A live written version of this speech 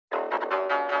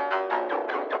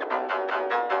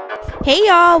Hey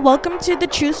y'all, welcome to the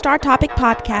True Star Topic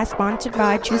podcast sponsored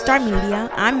by True Star Media.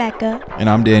 I'm Mecca. And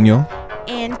I'm Daniel.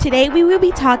 And today we will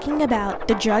be talking about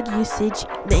the drug usage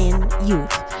in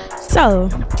youth. So,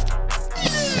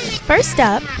 first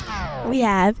up, we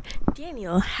have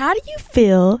Daniel. How do you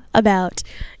feel about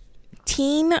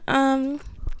teen drug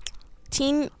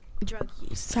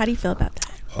use? How do you feel about that?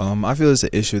 I feel it's an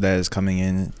issue that is coming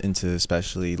into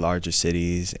especially larger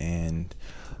cities and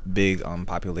big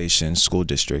population school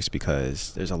districts,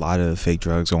 because there's a lot of fake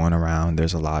drugs going around.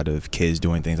 There's a lot of kids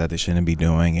doing things that they shouldn't be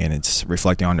doing, and it's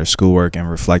reflecting on their schoolwork and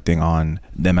reflecting on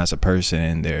them as a person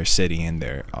in their city and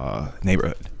their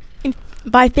neighborhood. And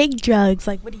by fake drugs,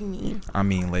 like, what do you mean? I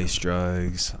mean, lace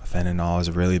drugs, fentanyl is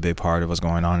a really big part of what's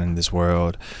going on in this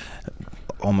world.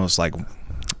 Almost like,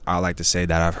 I like to say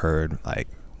that I've heard like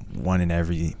one in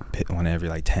every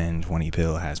like 10, 20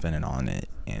 pill has fentanyl in it,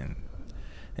 and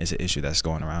it's an issue that's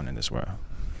going around in this world.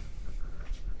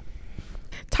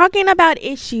 Talking about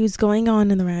issues going on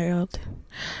in the world,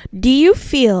 do you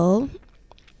feel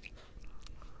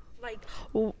like,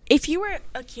 if you were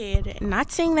a kid,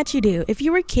 not saying that you do, if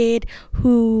you were a kid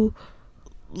who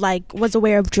like was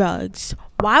aware of drugs,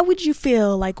 why would you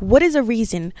feel like, what is a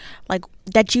reason like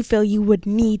that you feel you would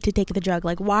need to take the drug?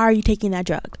 Like, why are you taking that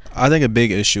drug? I think a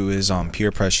big issue is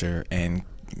peer pressure and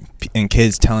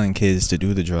kids telling kids to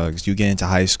do the drugs. You get into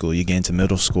high school, you get into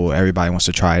middle school, everybody wants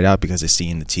to try it out because they're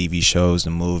seeing the TV shows, the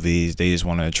movies. They just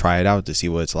want to try it out to see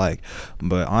what it's like.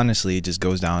 But honestly, it just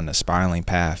goes down a spiraling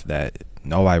path that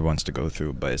nobody wants to go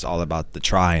through. But it's all about the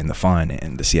try and the fun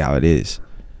and to see how it is.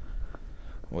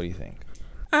 What do you think?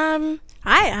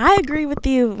 I agree with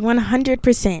you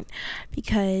 100%,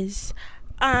 because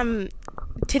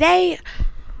today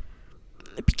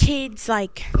kids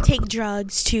like take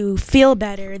drugs to feel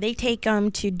better. They take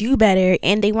to do better,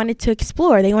 and they wanted to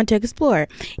explore.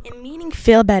 And meaning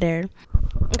feel better.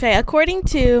 Okay, according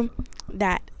to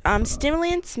that,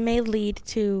 stimulants may lead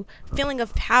to feeling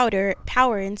of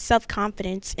power and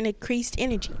self-confidence and increased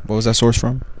energy. What was that source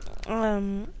from?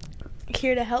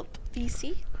 Here to Help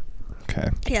VC. Okay.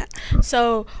 Yeah.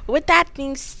 So with that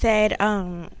being said,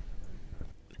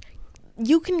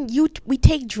 we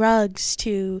take drugs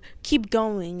to keep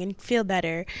going and feel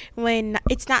better, when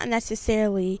it's not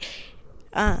necessarily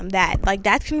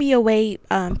that can be a way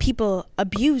people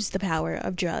abuse the power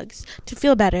of drugs to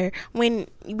feel better, when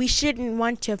we shouldn't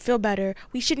want to feel better.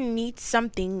 We shouldn't need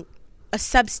a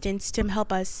substance to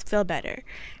help us feel better.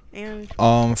 And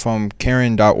from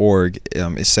Karen.org,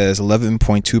 it says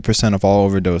 11.2% of all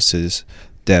overdoses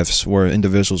deaths were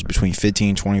individuals between 15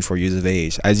 and 24 years of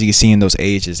age. As you can see in those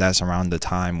ages, that's around the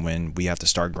time when we have to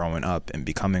start growing up and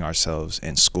becoming ourselves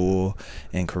in school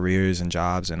and careers and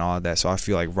jobs and all of that. So I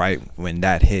feel like right when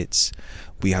that hits,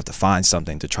 we have to find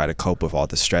something to try to cope with all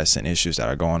the stress and issues that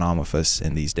are going on with us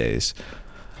in these days.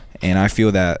 And I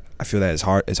feel that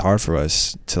it's hard for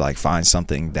us to like find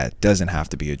something that doesn't have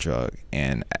to be a drug,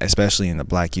 and especially in the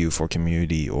Black youth or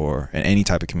community or in any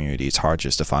type of community, it's hard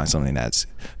just to find something that's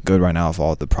good right now with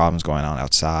all the problems going on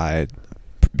outside,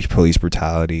 police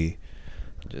brutality,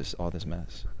 just all this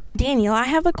mess. Daniel, I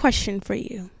have a question for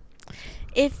you.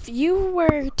 If you're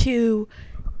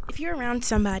around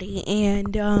somebody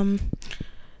and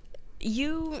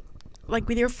you, like,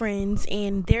 with your friends,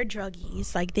 and they're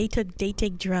druggies, like they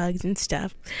take drugs and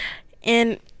stuff,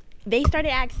 and they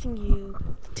started asking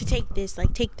you to take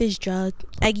this drug,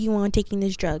 egg you on taking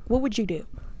this drug, what would you do?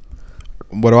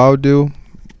 What I would do,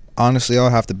 honestly, I'll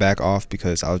have to back off,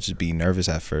 because I'll just be nervous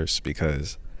at first,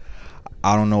 because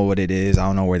I don't know what it is. I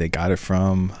don't know where they got it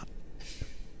from.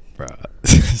 Bruh,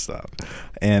 stop.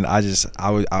 And I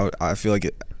feel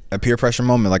like a peer pressure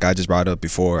moment, like I just brought up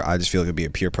before, I just feel like it'd be a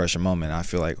peer pressure moment. I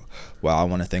feel like, well, I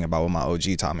want to think about what my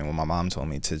OG taught me, what my mom told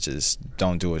me, to just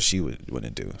don't do what she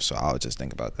wouldn't do. So I would just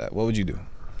think about that. What would you do?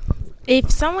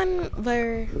 If someone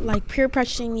were like peer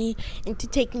pressuring me into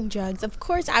taking drugs, of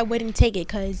course I wouldn't take it,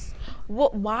 because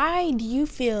why do you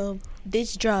feel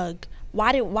this drug?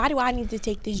 Why do I need to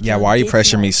take this drug? Yeah, why are you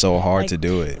pressuring me so hard to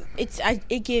do it?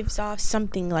 It gives off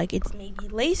something like it's maybe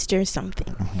laced or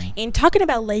something. Mm-hmm. And talking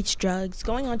about laced drugs,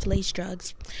 going on to laced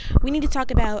drugs, we need to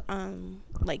talk about I'm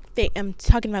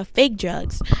talking about fake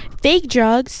drugs. Fake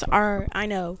drugs are, I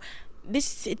know,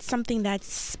 it's something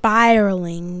that's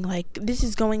spiraling. Like, this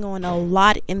is going on a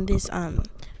lot in this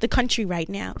the country right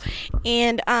now.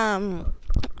 And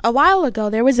a while ago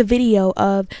there was a video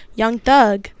of Young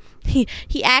Thug. He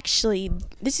actually,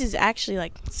 this is actually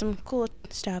like some cool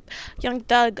stuff. Young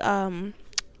Thug,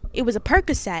 it was a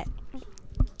Percocet,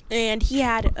 and he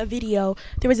had a video.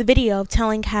 There was a video of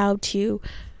telling how to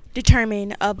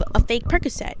determine of a fake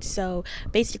Percocet. So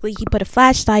basically, he put a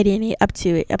flashlight in it up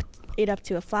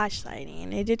to a flashlight,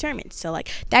 and it determines. So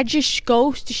like that just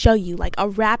goes to show you, like, a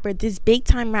rapper, this big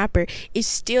time rapper, is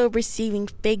still receiving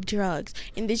fake drugs,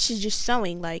 and this is just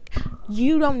showing like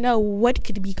you don't know what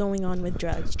could be going on with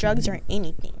drugs or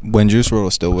anything. When Juice WRLD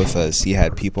was still with us, he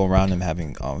had people around him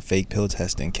having fake pill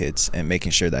testing kits and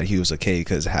making sure that he was okay,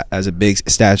 because as a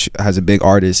big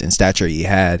artist in stature he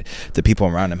had, the people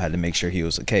around him had to make sure he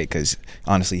was okay, because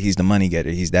honestly, he's the money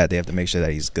getter, he's that, they have to make sure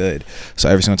that he's good. So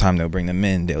every single time they'll bring them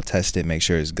in, they'll test it, make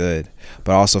sure it's good.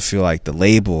 But I also feel like the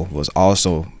label was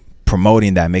also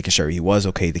promoting that, making sure he was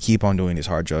okay to keep on doing these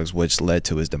hard drugs, which led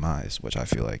to his demise, which I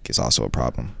feel like is also a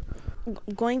problem.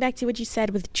 Going back to what you said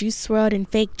with Juice WRLD and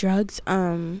fake drugs,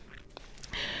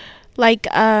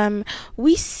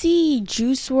 we see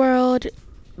Juice WRLD,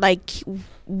 like,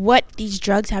 what these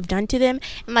drugs have done to them,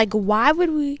 and like, why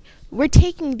would we're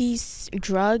taking these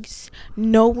drugs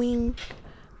knowing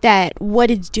that what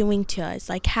it's doing to us,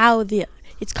 like how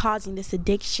it's causing this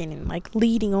addiction and like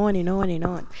leading on and on and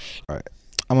on. All right,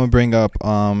 I'm gonna bring up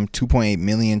 2.8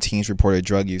 million teens reported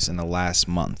drug use in the last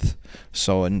month.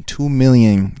 So 2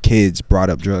 million kids brought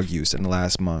up drug use in the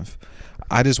last month.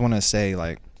 I just want to say,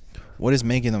 like, what is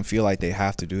making them feel like they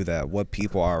have to do that? What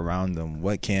people are around them?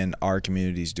 What can our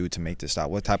communities do to make this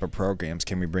stop? What type of programs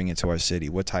can we bring into our city?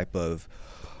 What type of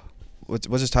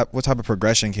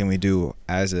progression can we do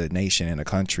as a nation and a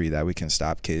country that we can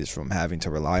stop kids from having to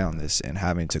rely on this and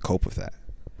having to cope with that?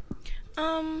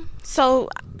 So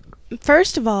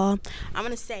first of all, I'm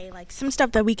gonna say, like, some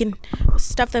stuff that we can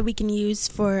use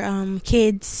for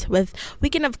kids with. We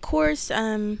can, of course,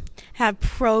 have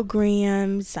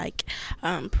programs like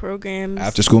programs.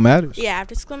 After School Matters. Yeah,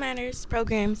 After School Matters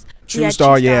programs. True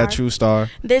Star.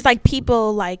 There's like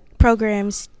people, like,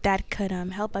 programs that could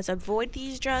help us avoid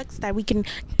these drugs that we can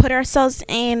put ourselves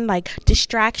in, like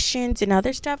distractions and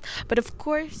other stuff. But of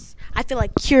course, I feel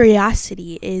like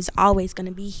curiosity is always going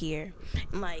to be here.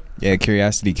 Like, yeah,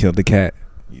 curiosity killed the cat.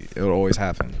 It'll always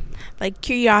happen. Like,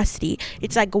 curiosity,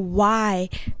 it's like, why?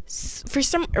 For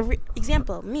some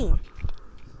example, me,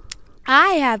 I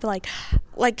have like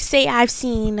say I've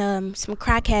seen some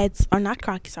crackheads, or not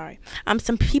crack, sorry,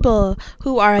 some people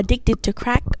who are addicted to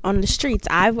crack on the streets.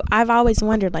 I've always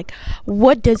wondered, like,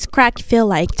 what does crack feel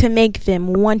like to make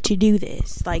them want to do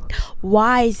this? Like,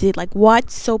 why is it, like,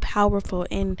 what's so powerful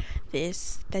in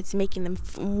this that's making them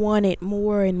want it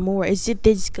more and more? Is it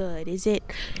this good? Is it?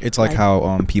 It's like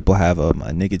how people have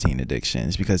a nicotine addiction.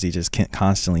 It's because they just can't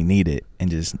constantly need it and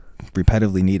just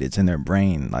repetitively need it. It's in their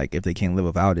brain. Like, if they can't live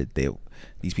without it,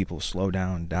 these people slow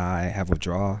down, die, have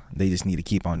withdrawal. They just need to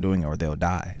keep on doing it or they'll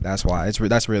die. That's why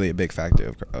that's really a big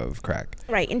factor of crack.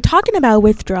 Right. And talking about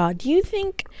withdrawal, do you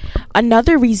think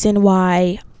another reason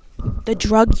why the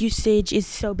drug usage is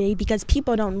so big because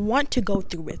people don't want to go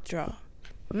through withdrawal?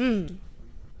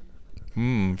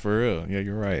 For real. Yeah,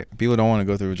 you're right. People don't want to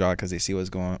go through withdrawal because they see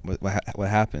what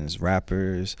happens.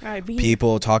 Rappers,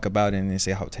 people talk about it and they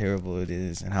say how terrible it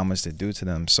is and how much they do to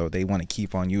them. So they want to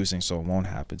keep on using so it won't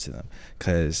happen to them.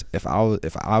 Because if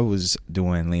I was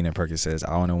doing lean and Percocets,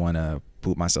 I wouldn't want to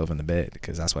poop myself in the bed,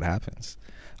 because that's what happens.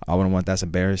 I wouldn't want. That's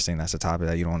embarrassing. That's a topic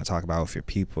that you don't want to talk about with your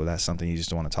people. That's something you just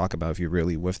don't want to talk about if you're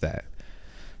really with that.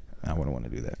 I wouldn't want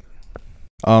to do that.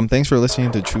 Thanks for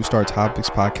listening to True Star Topics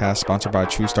podcast, sponsored by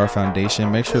True Star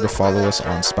Foundation. Make sure to follow us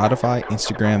on Spotify,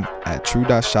 Instagram at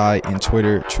true.shy, and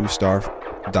Twitter,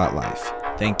 truestar.life.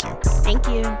 Thank you. Thank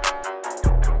you.